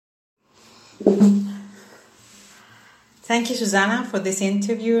Thank you, Susanna, for this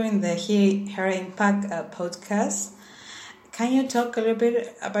interview in the Her Impact podcast. Can you talk a little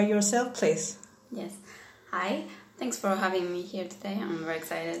bit about yourself, please? Yes. Hi. Thanks for having me here today. I'm very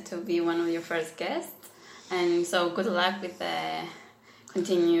excited to be one of your first guests. And so good luck with the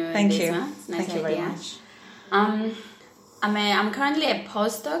continuing Thank this you. one. Nice Thank you very much. I'm currently a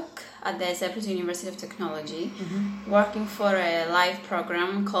postdoc at the Cyprus University of Technology, working for a live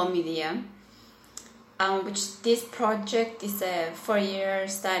program called Media, which this project is a 4-year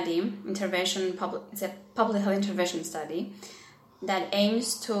study, it's a public health intervention study that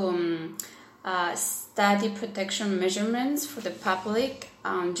aims to study protection measurements for the public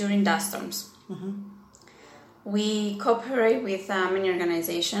during dust storms. We cooperate with many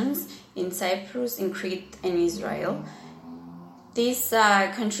organizations in Cyprus, in Crete, and Israel. These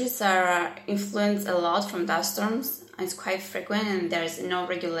countries are influenced a lot from dust storms. It's quite frequent, and there's no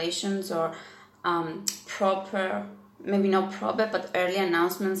regulations or but early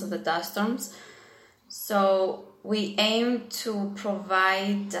announcements of the dust storms. So we aim to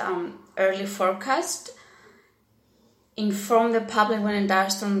provide early forecast, inform the public when a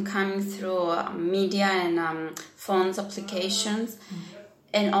dust storm coming through media and phones applications,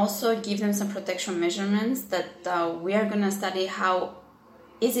 and also give them some protection measurements that we are going to study how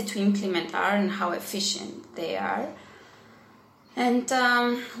easy to implement are and how efficient they are. And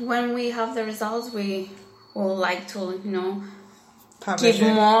when we have the results, we will like to, give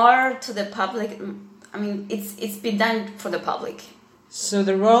more to the public. I mean, it's been done for the public. So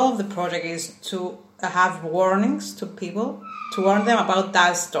the role of the project is to have warnings to people, to warn them about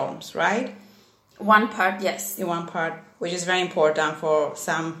dust storms, right? One part, yes. In one part, which is very important for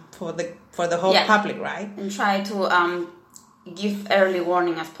the whole public, right? And try to give early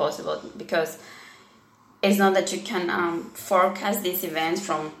warning as possible, because it's not that you can forecast these events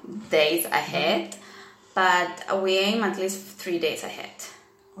from days ahead, but we aim at least 3 days ahead.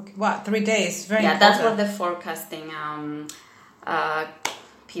 Okay, wow, 3 days, very important. That's what the forecasting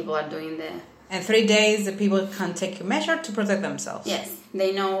people are doing there. And 3 days, the people can take a measure to protect themselves. Yes,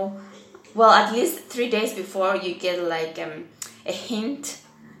 they know. Well, at least 3 days before you get like a hint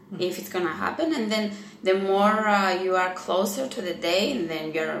if it's gonna happen, and then the more you are closer to the day, and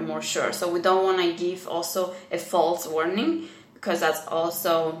then you're more sure. So we don't want to give also a false warning, because that's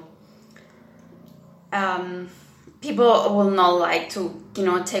also people will not like to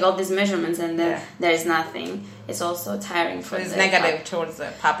take all these measurements and then there's nothing. It's also tiring for it's negative towards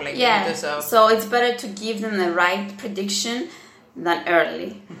the public. Yeah, so it's better to give them the right prediction than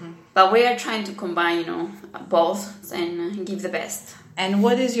early. But we are trying to combine both and give the best. And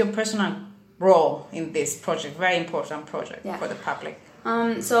what is your personal role in this project? Very important project for the public.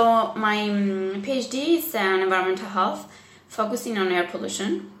 So my PhD is on environmental health, focusing on air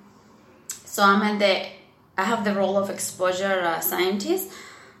pollution. So I have the role of exposure scientist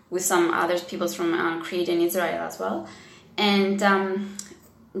with some other people from Crete and Israel as well. And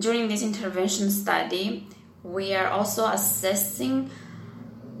during this intervention study, we are also assessing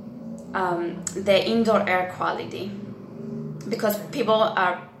the indoor air quality, because people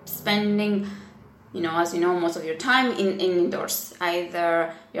are spending, as you know, most of your time in indoors,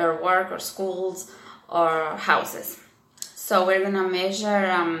 either your work or schools or houses. So we're going to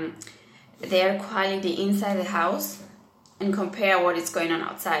measure the air quality inside the house and compare what is going on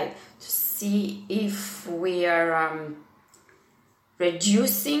outside to see if we are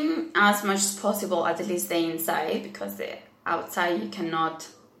reducing as much as possible, at least the inside, because the outside you cannot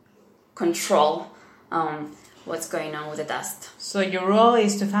control what's going on with the dust. So your role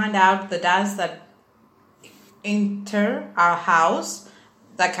is to find out the dust that enter our house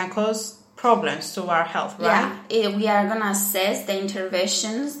that can cause problems to our health, right? Yeah, we are going to assess the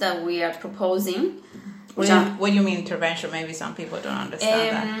interventions that we are proposing. What do you mean intervention? Maybe some people don't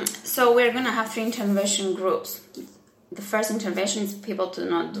understand that. So we're going to have 3 intervention groups. The first intervention is people to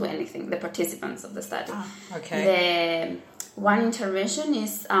not do anything, the participants of the study. Okay. The one intervention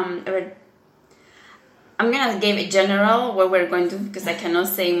is I'm going to give a general what we're going to, because I cannot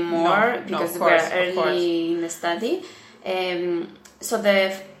say more because we're early in the study. So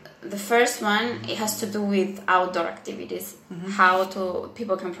the first one, it has to do with outdoor activities, how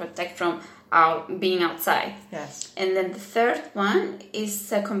people can protect from being outside. Yes. And then the third one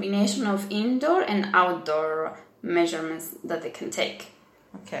is a combination of indoor and outdoor measurements that they can take.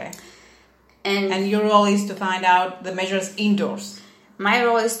 Okay. And your role is to find out the measures indoors. My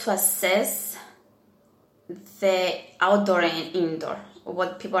role is to assess the outdoor and indoor,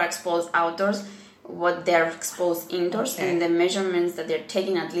 what people are exposed outdoors, what they're exposed indoors, and the measurements that they're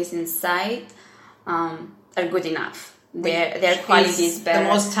taking, at least inside, are good enough. their quality is better. The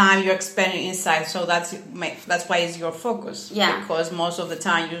most time you're spending inside, so that's why it's your focus. Yeah. Because most of the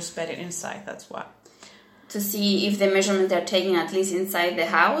time you spend it inside. That's why. To see if the measurements they're taking, at least inside the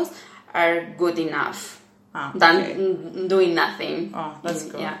house, are good enough than doing nothing. Oh, that's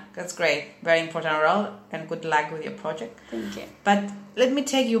good. Yeah. That's great. Very important role, and good luck with your project. Thank you. But let me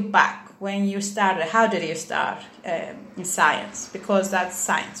take you back. When you started, how did you start in science? Because that's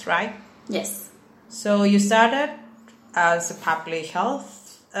science, right? Yes. So you started as a public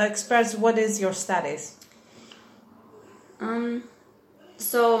health expert. What is your studies?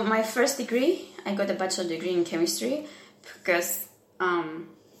 So my first degree, I got a bachelor degree in chemistry because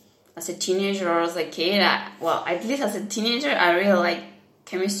as a teenager or as a kid, at least as a teenager, I really liked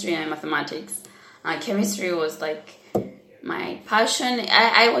chemistry and mathematics. Chemistry was like my passion.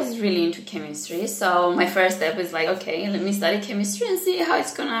 I was really into chemistry, so my first step is like, okay, let me study chemistry and see how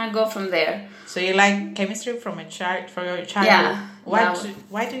it's gonna go from there. So you like chemistry from your childhood? Yeah.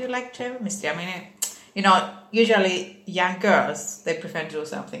 Why do you like chemistry? I mean, usually young girls, they prefer to do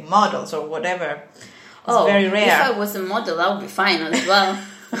something, models or whatever. It's very rare. If I was a model, that would be fine as well.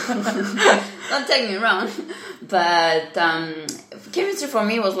 Don't take me wrong. But chemistry for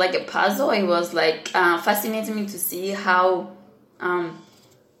me was like a puzzle. It was like fascinating me to see how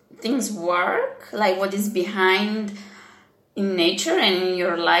things work, like what is behind in nature and in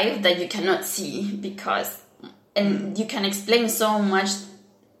your life that you cannot see and you can explain so much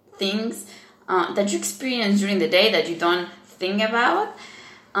things that you experience during the day that you don't think about.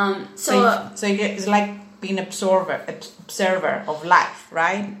 So it's like being observer of life,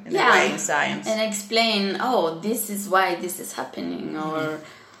 right? In a way, in science. And explain, this is why this is happening, or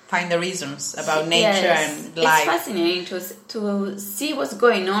find the reasons about nature and life. It's fascinating to see what's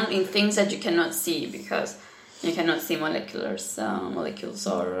going on in things that you cannot see because you cannot see molecules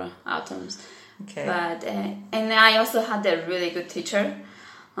or atoms. Okay. But and I also had a really good teacher.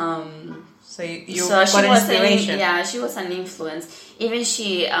 So you got inspiration. She was an influence. Even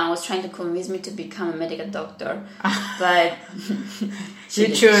she was trying to convince me to become a medical doctor, but you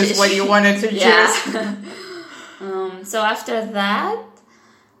choose what you wanted to choose. So after that,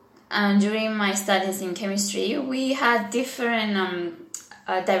 during my studies in chemistry, we had different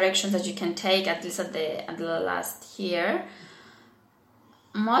directions that you can take. At least at the last year,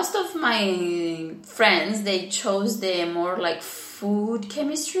 most of my friends, they chose the more like food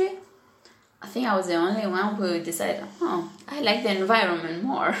chemistry. I think I was the only one who decided, I like the environment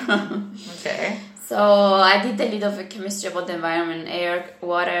more. Okay. So I did a little bit of chemistry about the environment, air,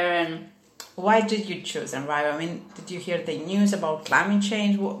 water, and... Why did you choose environment? Did you hear the news about climate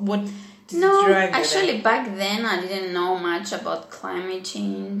change? What did you drive you actually there? Back then I didn't know much about climate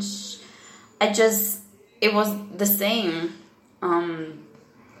change. It was the same,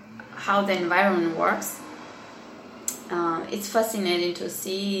 how the environment works. It's fascinating to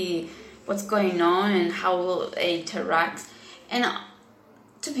see what's going on and how it interacts. And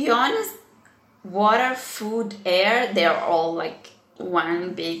to be honest, water, food, air, they're all like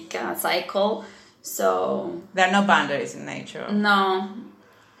one big cycle. So there are no boundaries in nature. No.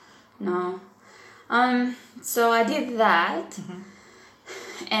 So I did that. Mm-hmm.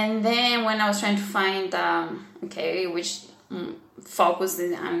 And then when I was trying to find which focus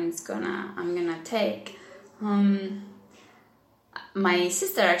I'm gonna take, my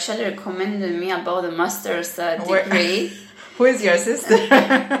sister actually recommended me about the master's degree. Who is your sister?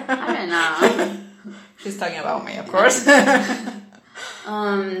 I don't know. She's talking about me, of course.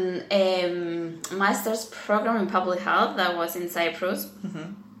 A master's program in public health that was in Cyprus.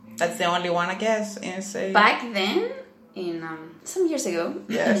 Mm-hmm. That's the only one, I guess. Back then, in some years ago.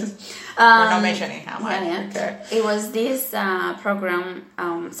 Yes. We're not mentioning how much. Yeah. Okay. It was this program.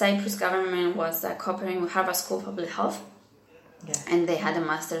 Cyprus government was cooperating with Harvard School of Public Health. Yeah. And they had a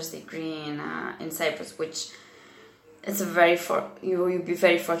master's degree in Cyprus, which it's you'll be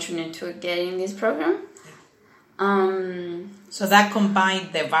very fortunate to get in this program. Yeah. So that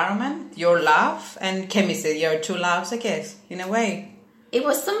combined the environment, your love, and chemistry, your two loves, I guess, in a way. It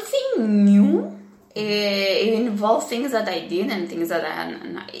was something new. It involved things that I did and things that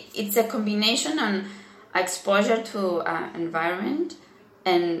it's a combination on exposure to environment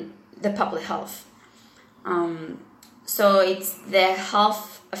and the public health. So it's the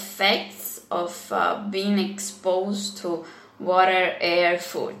health effects of being exposed to water, air,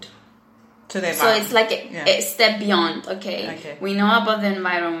 food. To the so it's like a step beyond. Okay, we know about the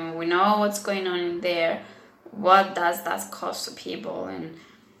environment. We know what's going on in there. What does that cause to people, and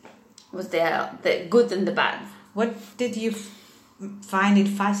what's the good and the bad? What did you find it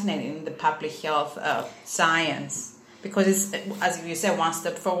fascinating in the public health science? Because it's, as you said, one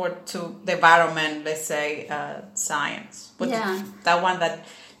step forward to the environment, let's say, science. But that one that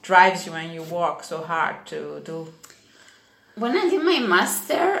drives you and you work so hard to do. When I did my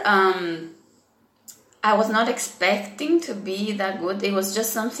master, I was not expecting to be that good. It was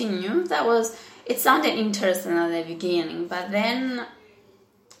just something new. It sounded interesting at the beginning, but then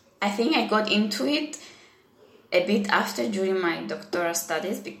I think I got into it a bit after during my doctoral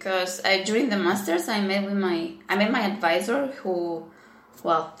studies, because during the masters I met my advisor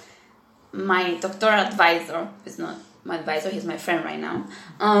my doctoral advisor is not my advisor, he's my friend right now.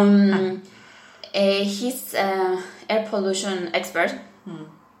 He's air pollution expert,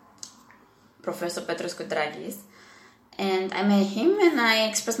 Professor Petros Koudragis, and I met him and I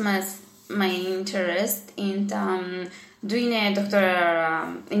expressed my interest in doing a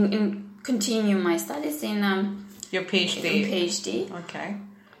doctoral in continue my studies in your PhD. PhD. Okay.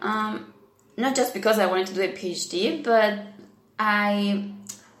 Not just because I wanted to do a PhD, but at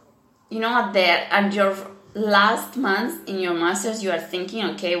your last month in your masters, you are thinking,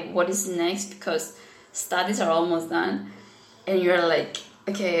 okay, what is next? Because studies are almost done, and you're like,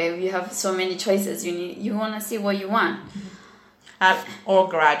 okay, you have so many choices. You want to see what you want. All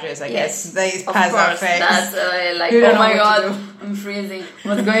graduates, I guess. They of pass our course. phase. That's like, You don't oh my know what to god, do. I'm freezing.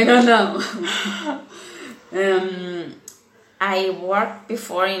 What's going on now? I worked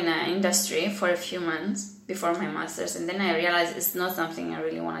before in an industry for a few months before my master's, and then I realized it's not something I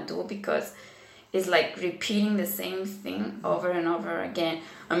really want to do, because it's like repeating the same thing over and over again.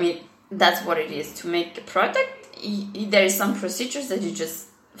 I mean, that's what it is. To make a product, there is some procedures that you just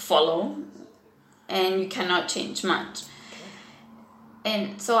follow, and you cannot change much.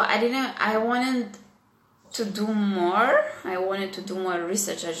 And so I wanted to do more. I wanted to do more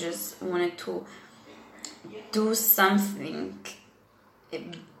research. I just wanted to do something.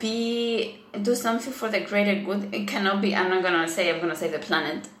 Do something for the greater good. It cannot be, I'm going to save the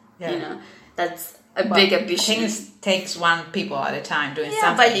planet. Yeah. That's a big ambition. Things takes one people at a time doing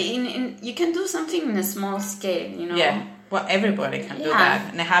Yeah, something. but you can do something in a small scale, Yeah, well, everybody can do that,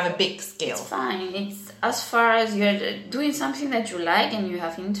 and they have a big scale. It's fine. It's as far as you're doing something that you like and you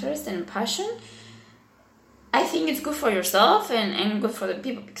have interest and passion. I think it's good for yourself and good for the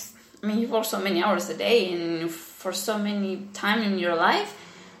people. Because, I mean, you work so many hours a day, and for so many time in your life,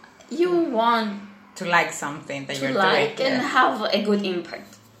 you want to like something that you're doing and have a good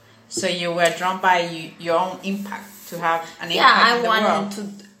impact. So you were drawn by your own impact, to have an impact in the world. I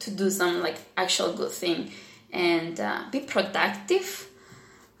wanted to do some like actual good thing and be productive.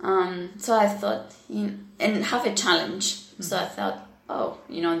 So I thought, and have a challenge. Mm-hmm. So I thought,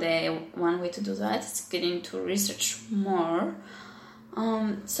 the one way to do that is getting to research more.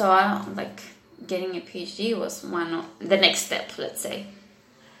 So I getting a PhD was one of the next step, let's say.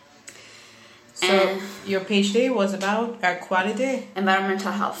 So your PhD was about air quality?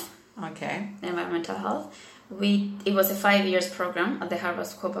 Environmental health. Okay. Environmental health. It was a 5 years program at the Harvard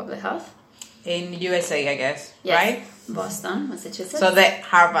School of Public Health. In USA, I guess, yes. Right? Boston, Massachusetts. So the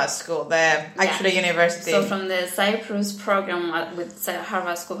Harvard School, the actually university. So from the Cyprus program with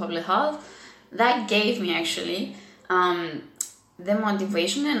Harvard School of Public Health, that gave me actually the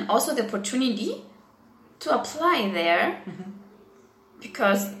motivation and also the opportunity to apply there. Mm-hmm.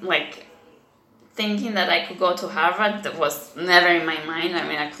 Because thinking that I could go to Harvard, that was never in my mind. I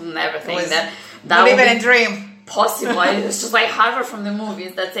mean, I could never think that not even a dream. Possible. It's just like Harvard from the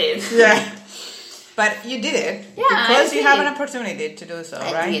movies, that's it. Yeah. But you did it. Yeah, because you have an opportunity to do so,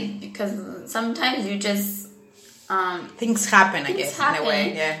 I right? did, because sometimes you just... things happen, I guess, in a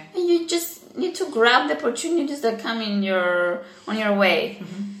way. Yeah. And you just need to grab the opportunities that come on your way.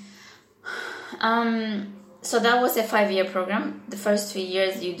 Mm-hmm. So that was a 5-year program. The first 3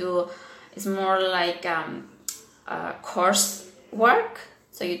 years you do... It's more like course work.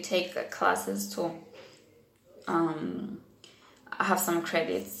 So you take classes to have some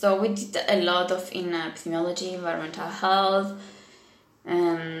credits. So we did a lot of in epidemiology, environmental health,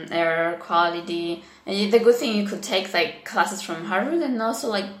 air quality. And the good thing, you could take classes from Harvard and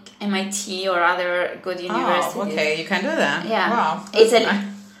also MIT or other good universities. Oh, okay, you can do that. Yeah, wow.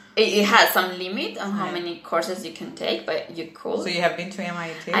 It has some limit on how many courses you can take, but you could. So you have been to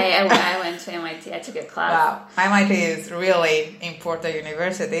MIT? I went to MIT. I took a class. Wow. MIT is really important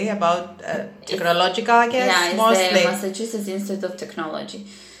university about technological, I guess, yeah, it's mostly. the Massachusetts Institute of Technology.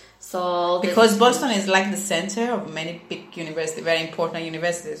 So because Boston is like the center of many big universities, very important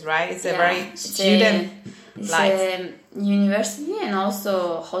universities, right? It's a very student-like. It's a university and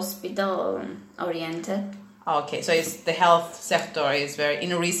also hospital-oriented. Okay, so it's the health sector is very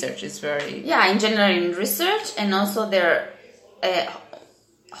in research. It's very in general in research, and also there are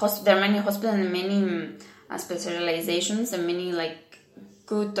many hospitals and many specializations, and meaning like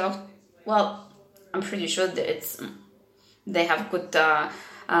good well, I'm pretty sure that they have good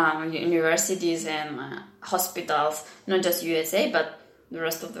universities and hospitals, not just USA, but the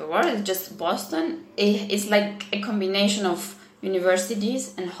rest of the world. It's just Boston. It's like a combination of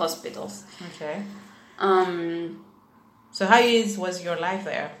universities and hospitals. Okay. So how was your life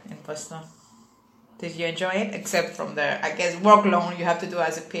there in Boston? Did you enjoy it? Except from the, I guess, workload you have to do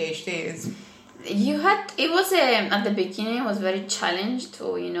as a PhD. At the beginning, it was very challenging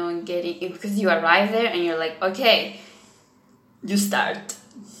to, getting, because you arrive there and you're like, okay, you start.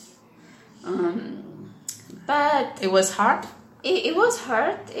 But it was hard? It was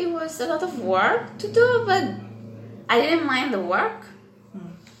hard. It was a lot of work to do, but I didn't mind the work.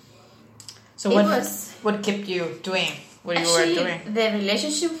 So what kept you doing what you were doing? The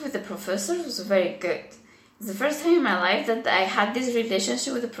relationship with the professors was very good. It's the first time in my life that I had this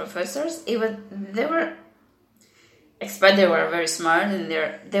relationship with the professors. They were expert. They were very smart, and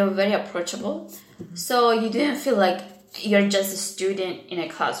they were very approachable. So you didn't feel like you're just a student in a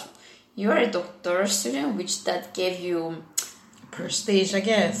classroom. You are a doctoral student, which that gave you prestige, I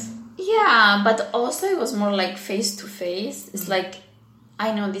guess. Yeah, but also it was more like face to face. It's like,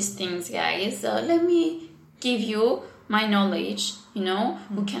 I know these things, guys. So let me give you my knowledge. We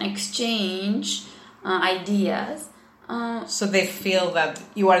can exchange ideas. So they feel that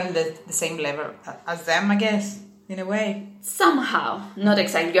you are in the same level as them, I guess, in a way. Somehow, not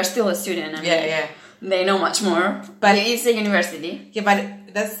exactly. You're still a student. I mean, they know much more, but it's a university. Yeah,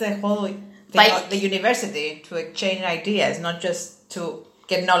 but that's the whole thing of the university, to exchange ideas, not just to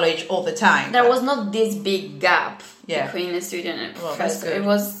get knowledge all the time. There was not this big gap between a student and a professor. It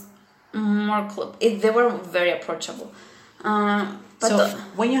was more close. They were very approachable. So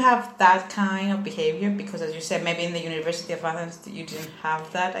when you have that kind of behavior, because as you said, maybe in the University of Athens you didn't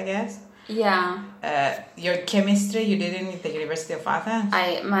have that, I guess. Yeah. Your chemistry you did in the University of Athens.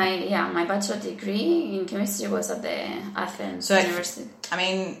 My bachelor degree in chemistry was at the Athens University. I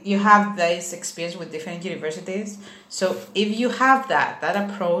mean, you have this experience with different universities. So if you have that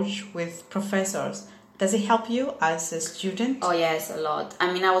approach with professors, does it help you as a student? Oh yes, a lot.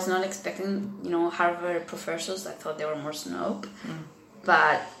 I mean, I was not expecting, Harvard professors. I thought they were more snob.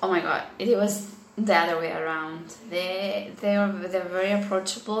 But oh my god, it was the other way around. They're very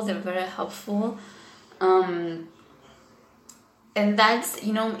approachable. They're very helpful, and that's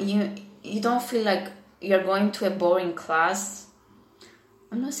you don't feel like you're going to a boring class.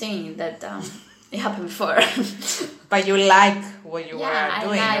 I'm not saying that it happened before, but you like what you were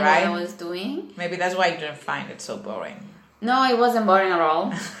doing, right? What I was doing. Maybe that's why you didn't find it so boring. No, it wasn't boring at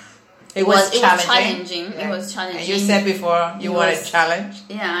all. It was challenging. Yeah. It was challenging. And you said before you wanted a challenge.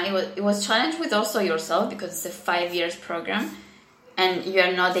 Yeah, it was challenge with also yourself, because it's a 5 years program, and you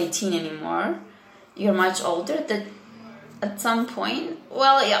are not 18 anymore. You're much older. That at some point,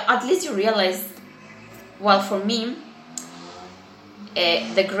 at least you realize. Well, for me,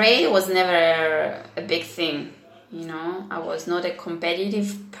 the grade was never a big thing. I was not a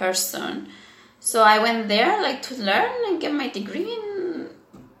competitive person, so I went there like to learn and get my degree.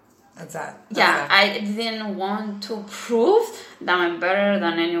 That's that. I didn't want to prove that I'm better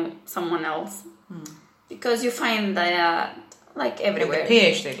than someone else, because you find that like everywhere. At the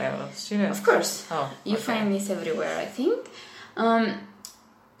PhD level, students. Of course. You okay. find this everywhere, I think.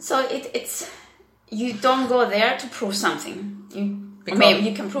 So it's you don't go there to prove something. Maybe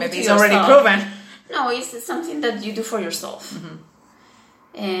you can prove maybe to it's yourself. already proven. No, it's something that you do for yourself,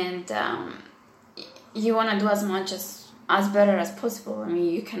 and you want to do as better as possible. I mean,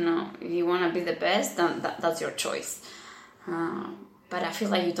 you cannot. If you want to be the best, then that's your choice. But I feel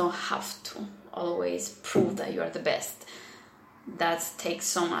like you don't have to always prove that you are the best. That takes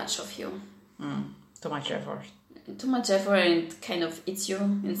so much of you. Too much effort. Too much effort, and it kind of eats you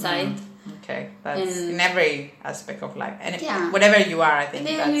inside. Okay, that's in every aspect of life. And yeah. Whatever you are, I think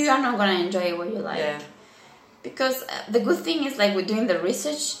then you are not going to enjoy what you like. Yeah. Because the good thing is, like, we're doing the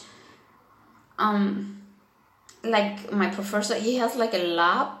research. Like, my professor, he has, like, a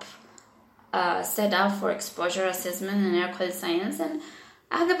lab set up for exposure assessment and air quality science. And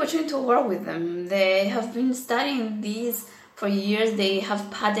I had the opportunity to work with them. They have been studying these for years. They have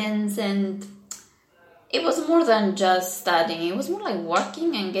patents, and it was more than just studying. It was more like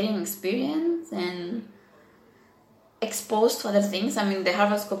working and getting experience and exposed to other things. I mean, the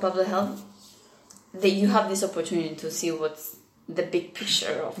Harvard School of Public Health, you have this opportunity to see what's the big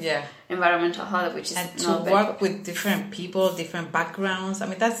picture of environmental health, which is and to work with different people, different backgrounds. I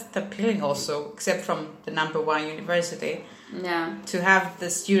mean, that's appealing also, except from the #1 university. Yeah. To have the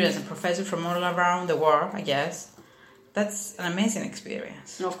students and professors from all around the world, I guess, that's an amazing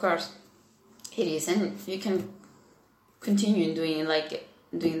experience. Of course. It is, and you can continue doing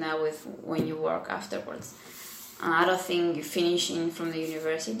that with when you work afterwards. I don't think you finishing from the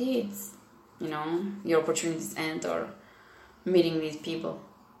university, it's, your opportunities end or meeting these people.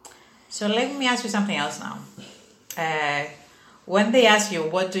 So let me ask you something else now. When they ask you,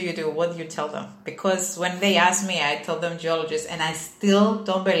 what do you do? What do you tell them? Because when they ask me, I tell them geologist, and I still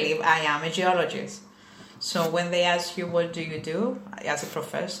don't believe I am a geologist. So when they ask you, what do you do as a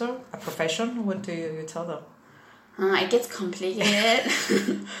profession, what do you tell them? It gets complicated.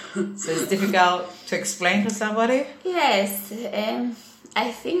 So it's difficult to explain to somebody? Yes.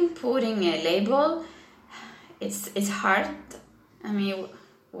 I think putting a label, it's hard. I mean,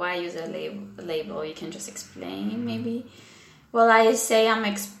 why use a label? You can just explain, maybe. Well, I say I'm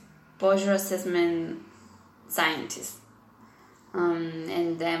exposure assessment scientist.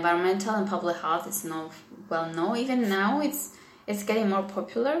 And the environmental and public health is not well known. Even now, it's getting more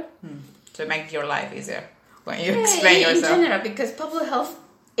popular. To make your life easier when you explain yourself. In general, because public health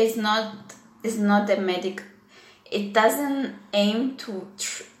is not the medic. It doesn't aim to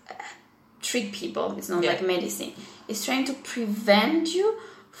treat people. It's not like medicine. It's trying to prevent you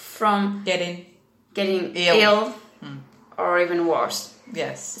from getting ill or even worse.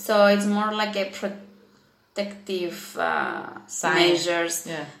 Yes. So it's more like a protective measures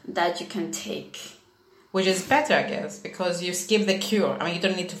that you can take. Which is better, I guess, because you skip the cure. I mean, you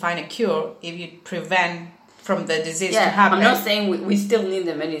don't need to find a cure if you prevent from the disease to happen. I'm not saying we still need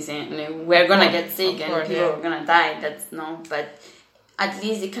the medicine. We're going to get sick and people are going to die. That's no, but at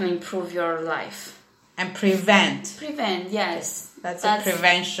least it can improve your life. And prevent. Yes. That's a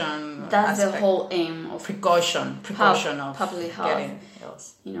prevention. That's aspect. The whole aim of precaution of public health. Getting ill.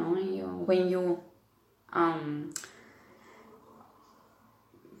 When you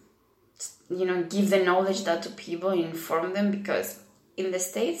give the knowledge that to people, inform them, because in the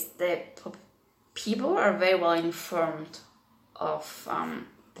States the people are very well informed of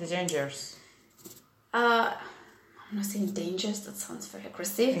the dangers. I'm not saying dangers, that sounds very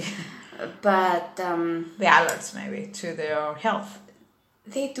aggressive, but the alerts maybe to their health.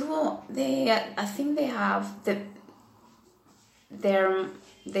 They do. I think they have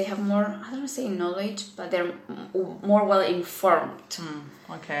they have more, I don't want to say knowledge, but they're more well informed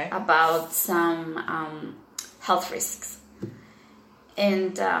about some health risks,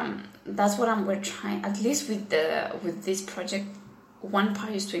 and that's what we're trying. At least with this project, one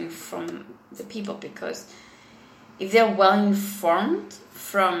part is to inform the people, because if they're well informed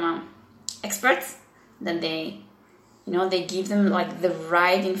from experts, then they give them like the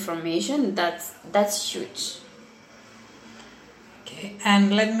right information. That's huge. Okay,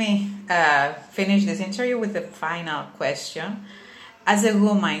 and let me finish this interview with the final question. As a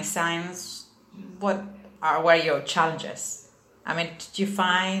woman in science, what were your challenges? I mean, did you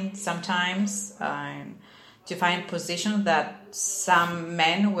find sometimes positions that some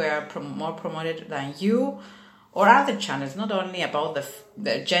men were more promoted than you, or other challenges, not only about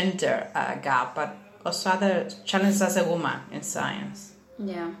the gender gap, but also other challenges as a woman in science?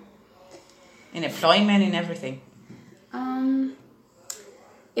 Yeah. In employment, in everything.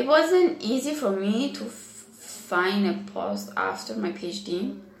 It wasn't easy for me to find a post after my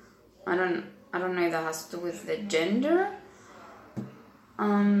PhD. I don't know if that has to do with the gender.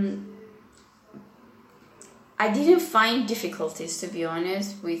 I didn't find difficulties, to be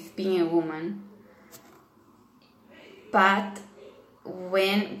honest, with being a woman. But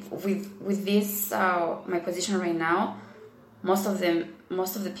with this my position right now, most of the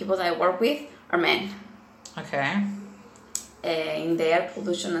people that I work with are men. Okay. In the air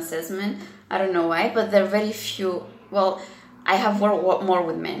pollution assessment, I don't know why, but there are very few. Well, I have worked more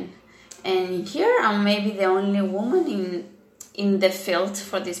with men, and here I'm maybe the only woman in the field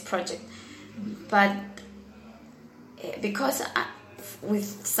for this project. But because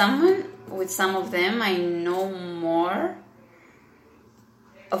with some of them, I know more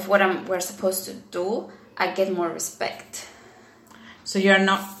of what we're supposed to do. I get more respect. So you're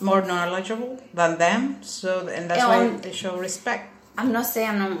not more knowledgeable than them, and that's why they show respect. I'm not saying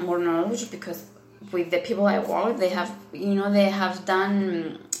I'm not more knowledgeable, because with the people I work, they have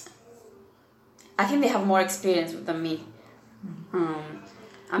done. I think they have more experience than me.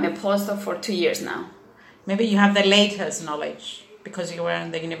 I'm a postdoc for 2 years now. Maybe you have the latest knowledge because you were in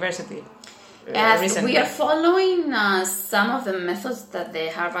the university. We are following some of the methods that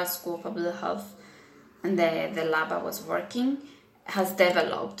the Harvard School of Public Health and the lab I was working has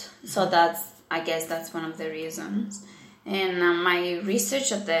developed. So I guess that's one of the reasons. And my research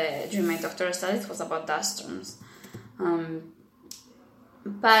during my doctoral studies was about dust storms.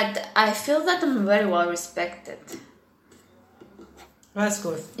 But I feel that I'm very well respected. That's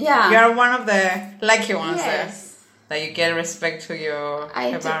good. Yeah. You are one of the lucky ones there. Yes. That you get respect to your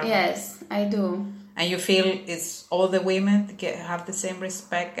environment. Yes, I do. And you feel it's all the women have the same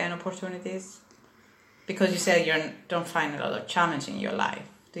respect and opportunities? Because you said you don't find a lot of challenge in your life.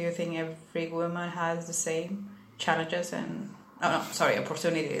 Do you think every woman has the same challenges and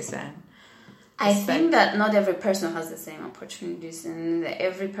opportunities and I think that not every person has the same opportunities, and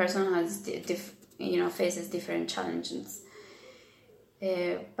every person has faces different challenges.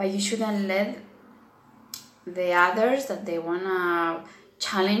 But you shouldn't let the others that they wanna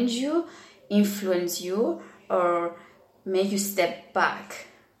challenge you, influence you, or make you step back.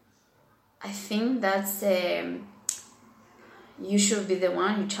 I think that's you should be the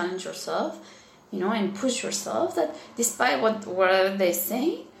one who challenge yourself, and push yourself. That despite whatever they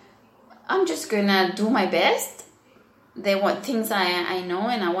say, I'm just gonna do my best. They want things I know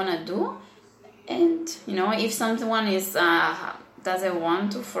and I wanna do, and if someone is doesn't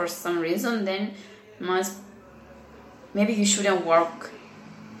want to for some reason, then maybe you shouldn't work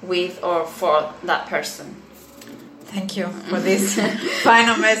with or for that person. Thank you for these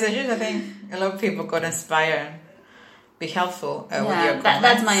final messages. I think a lot of people got inspired, be helpful with your comments.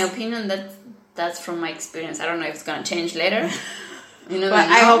 That's my opinion. That's from my experience. I don't know if it's gonna change later. But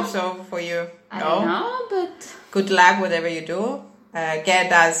I hope so for you. I don't know, but good luck whatever you do.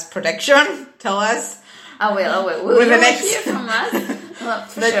 Get us protection. Tell us. I will. Will you hear from us? Well,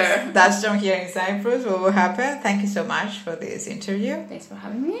 for sure. That's from here in Cyprus. What will happen? Thank you so much for this interview. Thanks for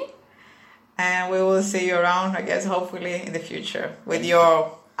having me. And we will see you around, I guess, hopefully in the future with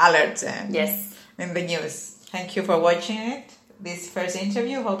your alerts and in the news. Thank you for watching it. This first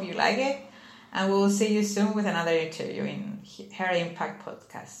interview. Hope you like it. And we will see you soon with another interview in Hair Impact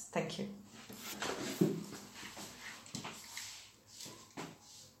Podcast. Thank you.